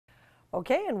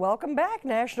Okay, and welcome back.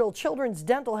 National Children's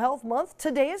Dental Health Month.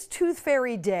 Today is Tooth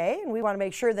Fairy Day, and we want to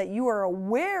make sure that you are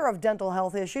aware of dental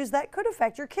health issues that could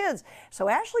affect your kids. So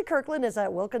Ashley Kirkland is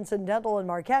at Wilkinson Dental in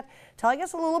Marquette telling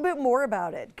us a little bit more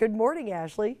about it. Good morning,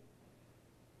 Ashley.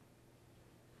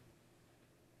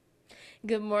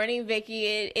 Good morning, Vicki.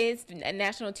 It is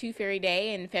National Tooth Fairy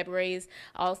Day, and February is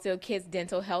also Kids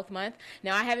Dental Health Month.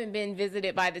 Now, I haven't been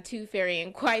visited by the Tooth Fairy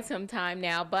in quite some time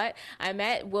now, but I'm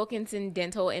at Wilkinson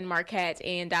Dental in Marquette,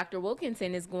 and Dr.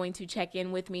 Wilkinson is going to check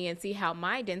in with me and see how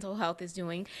my dental health is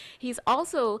doing. He's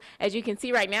also, as you can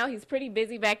see right now, he's pretty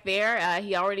busy back there.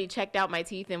 He already checked out my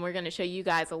teeth, and we're going to show you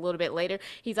guys a little bit later.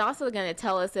 He's also going to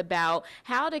tell us about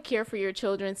how to care for your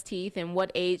children's teeth and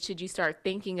what age should you start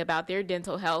thinking about their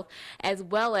dental health, as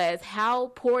well as how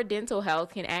poor dental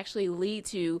health can actually lead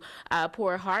to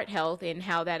poor heart health and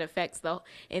how that affects the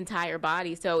entire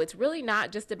body. So it's really not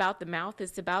just about the mouth,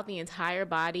 it's about the entire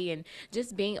body and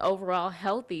just being overall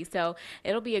healthy. So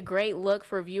it'll be a great look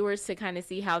for viewers to kind of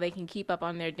see how they can keep up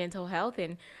on their dental health.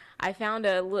 And I found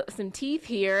some teeth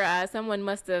here. Someone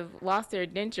must have lost their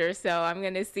denture, so I'm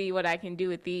going to see what I can do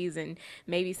with these, and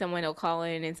maybe someone will call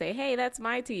in and say, hey, that's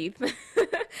my teeth.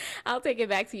 I'll take it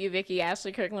back to you, Vicki.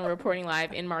 Ashley Kirkland reporting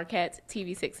live in Marquette,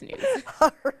 TV6 News.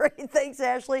 All right, thanks,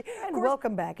 Ashley. And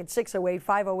welcome back at 6:08,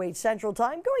 5:08 Central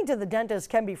Time. Going to the dentist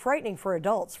can be frightening for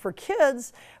adults. For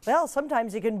kids, well,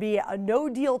 sometimes it can be a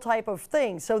no-deal type of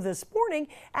thing. So this morning,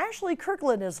 Ashley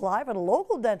Kirkland is live at a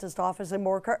local dentist office in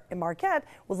Marquette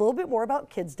with a little bit more about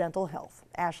kids' dental health.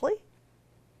 Ashley?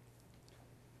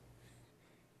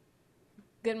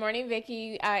 Good morning,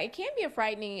 Vicki. It can be a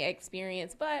frightening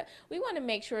experience, but we want to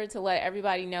make sure to let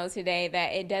everybody know today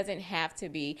that it doesn't have to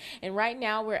be. And right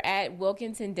now we're at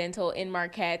Wilkinson Dental in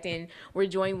Marquette, and we're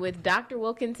joined with Dr.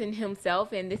 Wilkinson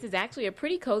himself, and this is actually a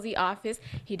pretty cozy office.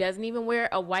 He doesn't even wear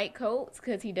a white coat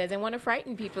because he doesn't want to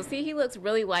frighten people. See, he looks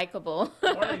really likable.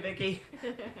 Good morning, Vicki.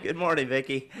 Good morning,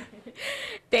 Vicki.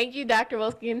 Thank you, Dr.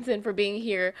 Wilkinson, for being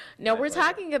here. Now, we're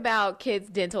talking about kids'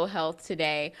 dental health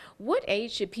today. What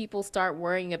age should people start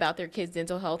worrying about their kids'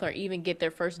 dental health or even get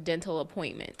their first dental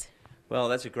appointment? Well,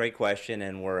 that's a great question,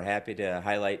 and we're happy to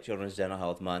highlight Children's Dental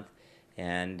Health Month.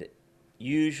 And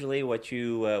usually what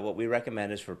we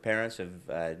recommend is for parents of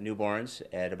newborns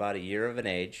at about a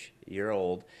year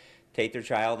old, take their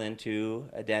child into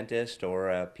a dentist or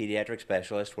a pediatric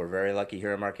specialist. We're very lucky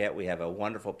here in Marquette. We have a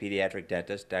wonderful pediatric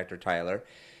dentist, Dr. Tyler.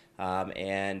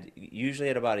 And usually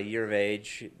at about a year of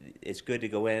age, it's good to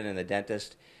go in, and the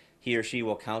dentist, he or she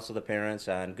will counsel the parents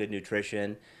on good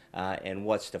nutrition and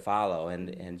what's to follow,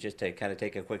 and just to kind of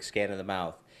take a quick scan of the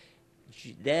mouth.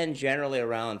 Then generally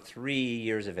around 3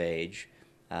 years of age,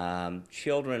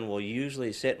 children will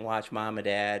usually sit and watch mom and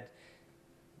dad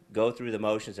go through the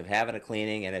motions of having a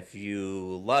cleaning, and if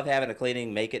you love having a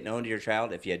cleaning, make it known to your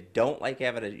child. If you don't like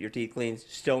having your teeth cleaned,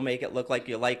 still make it look like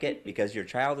you like it, because your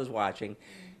child is watching,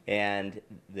 and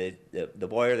the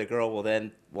boy or the girl will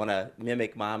then want to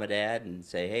mimic mom and dad and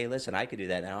say, hey, listen, I could do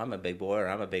that now. I'm a big boy or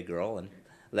I'm a big girl, and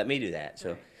let me do that.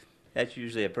 So that's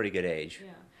usually a pretty good age.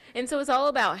 Yeah. And so it's all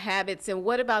about habits. And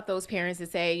what about those parents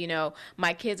that say, you know,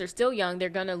 my kids are still young, they're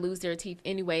going to lose their teeth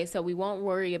anyway, so we won't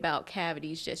worry about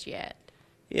cavities just yet?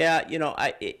 Yeah, you know,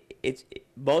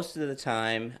 most of the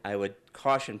time I would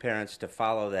caution parents to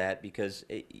follow that, because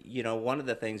you know, one of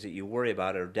the things that you worry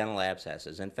about are dental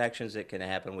abscesses, infections that can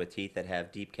happen with teeth that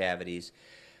have deep cavities.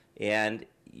 And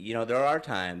you know, there are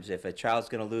times if a child's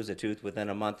going to lose a tooth within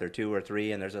a month or 2 or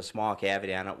 3 and there's a small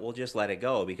cavity on it, we'll just let it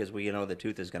go because we know the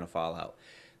tooth is going to fall out.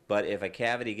 But if a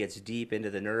cavity gets deep into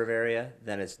the nerve area,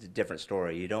 then it's a different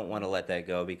story. You don't want to let that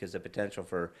go, because the potential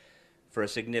for a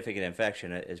significant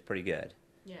infection is pretty good.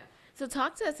 Yeah. So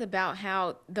talk to us about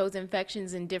how those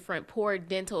infections and different poor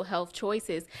dental health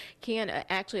choices can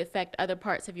actually affect other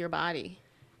parts of your body.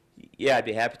 Yeah, I'd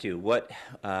be happy to. What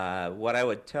I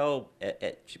would tell,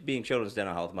 being Children's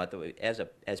Dental Health Month,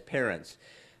 as parents,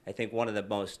 I think one of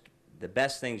the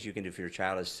best things you can do for your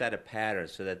child is set a pattern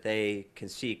so that they can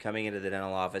see coming into the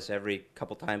dental office every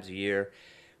couple times a year,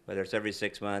 whether it's every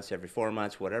 6 months, every 4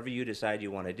 months, whatever you decide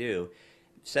you want to do.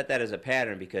 Set that as a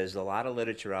pattern, because a lot of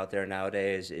literature out there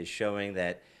nowadays is showing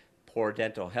that poor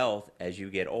dental health as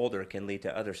you get older can lead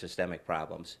to other systemic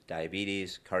problems,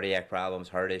 diabetes, cardiac problems,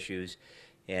 heart issues,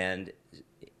 and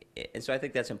so I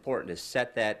think that's important,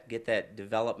 to get that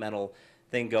developmental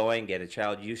thing going, get a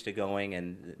child used to going,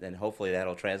 and then hopefully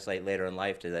that'll translate later in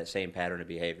life to that same pattern of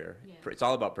behavior. Yeah. It's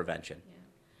all about prevention. Yeah.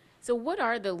 So what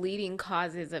are the leading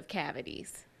causes of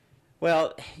cavities?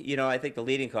 Well, you know, I think the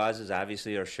leading causes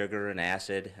obviously are sugar and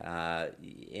acid,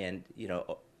 and, you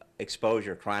know,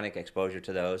 chronic exposure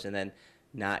to those, and then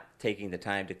not taking the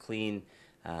time to clean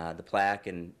the plaque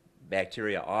and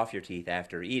bacteria off your teeth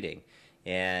after eating.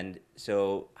 And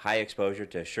so high exposure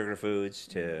to sugar foods,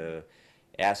 to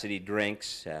acidy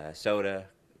drinks, soda,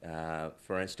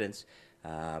 for instance,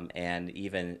 and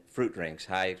even fruit drinks,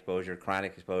 high exposure,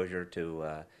 chronic exposure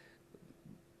to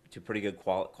pretty good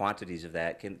quantities of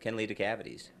that can lead to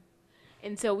cavities.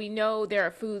 And so we know there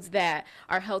are foods that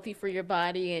are healthy for your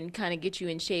body and kind of get you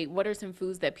in shape. What are some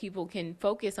foods that people can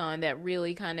focus on that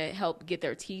really kind of help get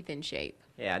their teeth in shape?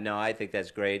 Yeah, no, I think that's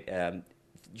great.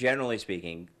 Generally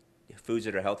speaking, foods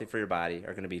that are healthy for your body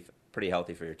are going to be pretty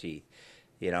healthy for your teeth.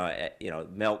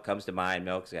 Milk comes to mind.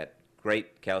 Milk's got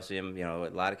great calcium, a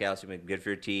lot of calcium, good for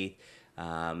your teeth.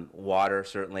 Water,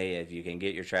 certainly, if you can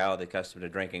get your child accustomed to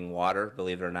drinking water,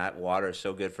 believe it or not, water is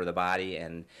so good for the body,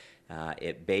 and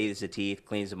it bathes the teeth,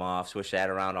 cleans them off. Switch that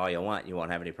around all you want, you won't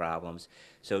have any problems.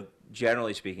 So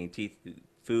generally speaking,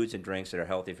 foods and drinks that are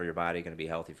healthy for your body are going to be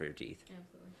healthy for your teeth. Absolutely.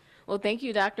 Well, thank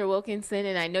you, Dr. Wilkinson,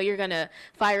 and I know you're going to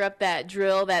fire up that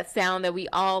drill, that sound that we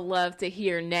all love to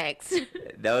hear next.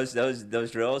 Those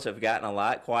drills have gotten a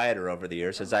lot quieter over the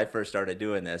years since I first started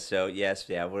doing this. So yes,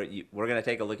 yeah, we're going to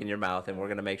take a look in your mouth, and we're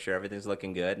going to make sure everything's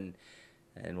looking good,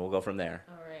 and we'll go from there.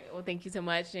 All right. Well, thank you so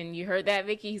much. And you heard that,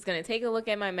 Vicki. He's going to take a look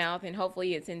at my mouth, and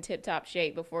hopefully it's in tip-top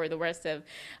shape before the rest of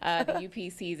the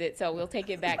UP sees it. So we'll take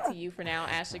it back to you for now.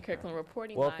 Ashley Kirkland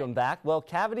reporting Welcome live. back. Well,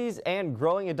 cavities and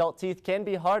growing adult teeth can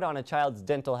be hard on a child's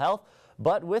dental health,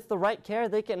 but with the right care,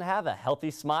 they can have a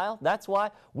healthy smile. That's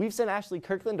why we've sent Ashley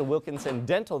Kirkland to Wilkinson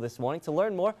Dental this morning to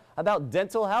learn more about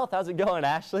dental health. How's it going,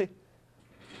 Ashley?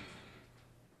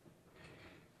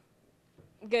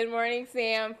 Good morning,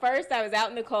 Sam. First, I was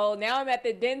out in the cold. Now I'm at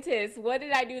the dentist. What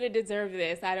did I do to deserve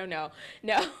this? I don't know.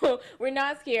 No, we're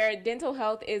not scared. Dental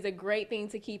health is a great thing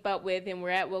to keep up with, and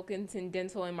we're at Wilkinson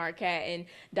Dental in Marquette, and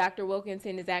Dr.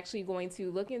 Wilkinson is actually going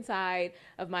to look inside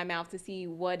of my mouth to see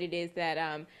what it is that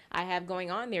I have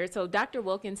going on there. So, Dr.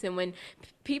 Wilkinson, when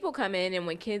people come in and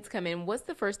when kids come in, what's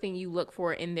the first thing you look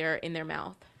for in their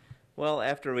mouth? Well,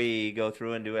 after we go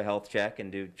through and do a health check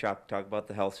and talk about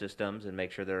the health systems and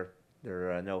make sure there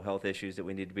are no health issues that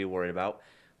we need to be worried about,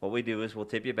 what we do is we'll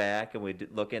tip you back and we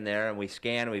look in there and we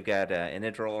scan. We've got an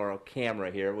intraoral camera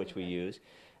here, which we use.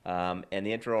 And the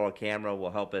intraoral camera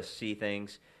will help us see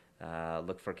things,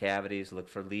 look for cavities, look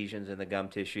for lesions in the gum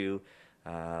tissue,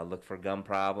 look for gum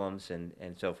problems,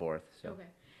 and so forth. So. Okay.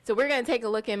 So we're going to take a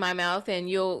look in my mouth, and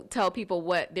you'll tell people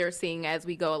what they're seeing as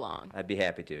we go along. I'd be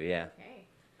happy to, yeah. Okay.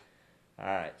 All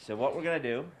right, so what we're going to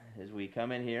do is we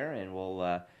come in here and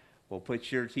we'll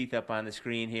put your teeth up on the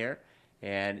screen here,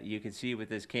 and you can see with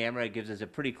this camera it gives us a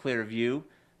pretty clear view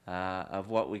of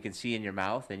what we can see in your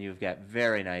mouth, and you've got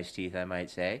very nice teeth, I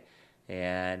might say.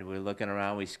 And we're looking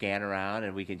around, we scan around,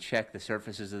 and we can check the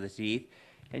surfaces of the teeth.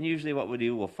 And usually what we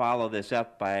do, we'll follow this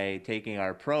up by taking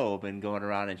our probe and going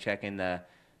around and checking the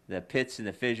pits and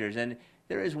the fissures. And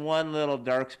there is one little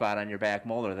dark spot on your back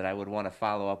molar that I would want to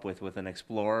follow up with an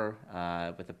Explorer,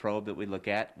 with a probe that we look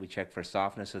at. We check for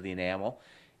softness of the enamel.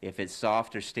 If it's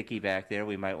soft or sticky back there,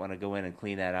 we might want to go in and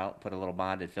clean that out, put a little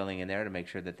bonded filling in there to make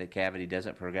sure that the cavity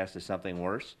doesn't progress to something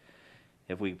worse.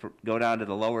 If we go down to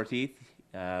the lower teeth,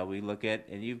 we look at,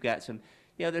 and you've got some,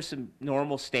 there's some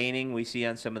normal staining we see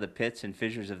on some of the pits and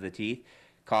fissures of the teeth.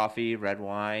 Coffee, red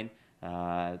wine,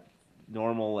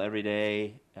 normal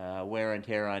everyday wear and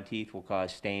tear on teeth will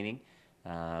cause staining.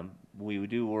 We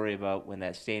do worry about when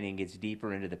that staining gets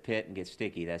deeper into the pit and gets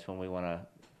sticky. That's when we want to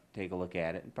take a look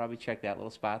at it and probably check that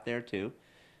little spot there too.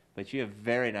 But you have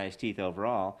very nice teeth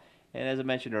overall. And as I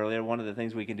mentioned earlier, one of the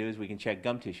things we can do is we can check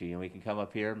gum tissue, and we can come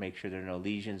up here, make sure there are no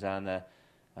lesions on the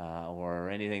or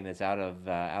anything that's out of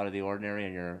the ordinary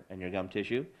in your gum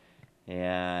tissue.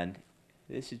 And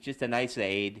this is just a nice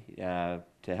aid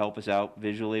to help us out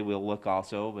visually. We'll look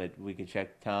also, but we can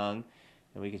check tongue,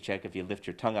 and we can check if you lift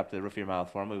your tongue up to the roof of your mouth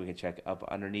for me. We can check up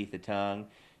underneath the tongue.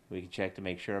 We can check to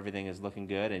make sure everything is looking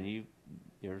good, and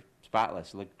you're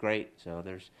spotless, look great. So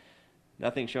there's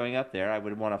nothing showing up there. I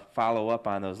would want to follow up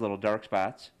on those little dark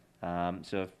spots.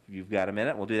 So if you've got a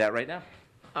minute, we'll do that right now.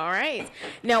 All right.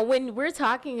 Now, when we're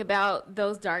talking about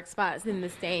those dark spots and the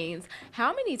stains,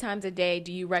 how many times a day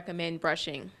do you recommend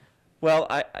brushing? Well,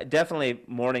 I definitely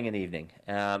morning and evening.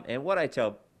 And what I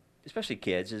tell, especially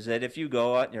kids, is that if you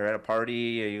go out and you're at a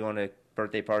party, or you're going to a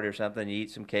birthday party or something, you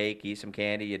eat some cake, eat some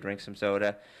candy, you drink some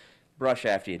soda, brush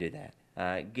after you do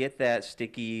that. Get that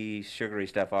sticky, sugary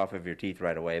stuff off of your teeth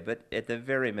right away, but at the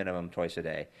very minimum twice a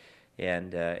day.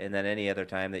 And then any other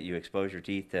time that you expose your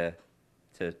teeth to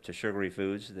sugary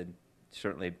foods, then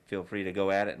certainly feel free to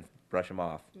go at it and brush them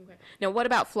off. Okay. Now, what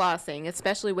about flossing,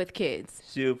 especially with kids?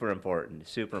 Super important,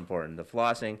 super important. The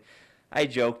flossing, I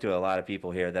joke to a lot of people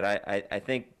here that I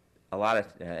think a lot of,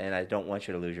 and I don't want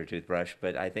you to lose your toothbrush,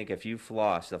 but I think if you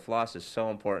floss, the floss is so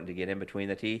important to get in between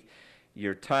the teeth.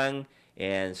 Your tongue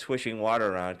and swishing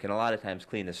water around can a lot of times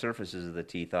clean the surfaces of the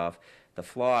teeth off. The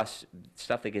floss,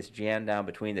 stuff that gets jammed down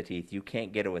between the teeth, you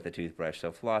can't get it with a toothbrush.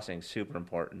 So flossing is super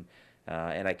important,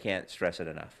 and I can't stress it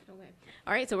enough. Okay.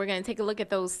 All right, so we're going to take a look at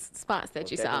those spots that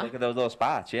you Take a saw. look at those little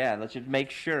spots, yeah, and let's just make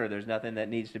sure there's nothing that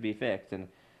needs to be fixed. And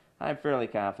I'm fairly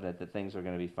confident that things are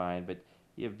going to be fine, but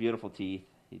you have beautiful teeth.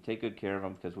 You take good care of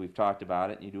them because we've talked about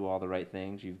it. You do all the right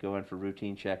things. You go in for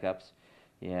routine checkups,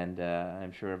 and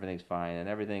I'm sure everything's fine, and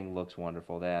everything looks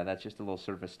wonderful. Yeah, that's just a little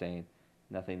surface stain,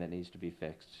 nothing that needs to be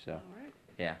fixed. So,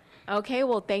 yeah. Okay,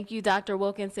 well, thank you, Dr.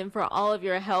 Wilkinson, for all of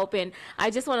your help. And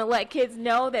I just want to let kids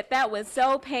know that that was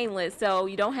so painless, so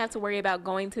you don't have to worry about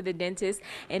going to the dentist.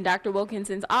 And Dr.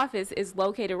 Wilkinson's office is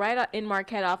located right in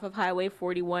Marquette off of Highway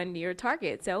 41 near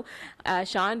Target. So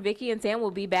Sean, Vicki, and Sam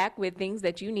will be back with things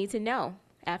that you need to know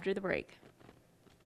after the break.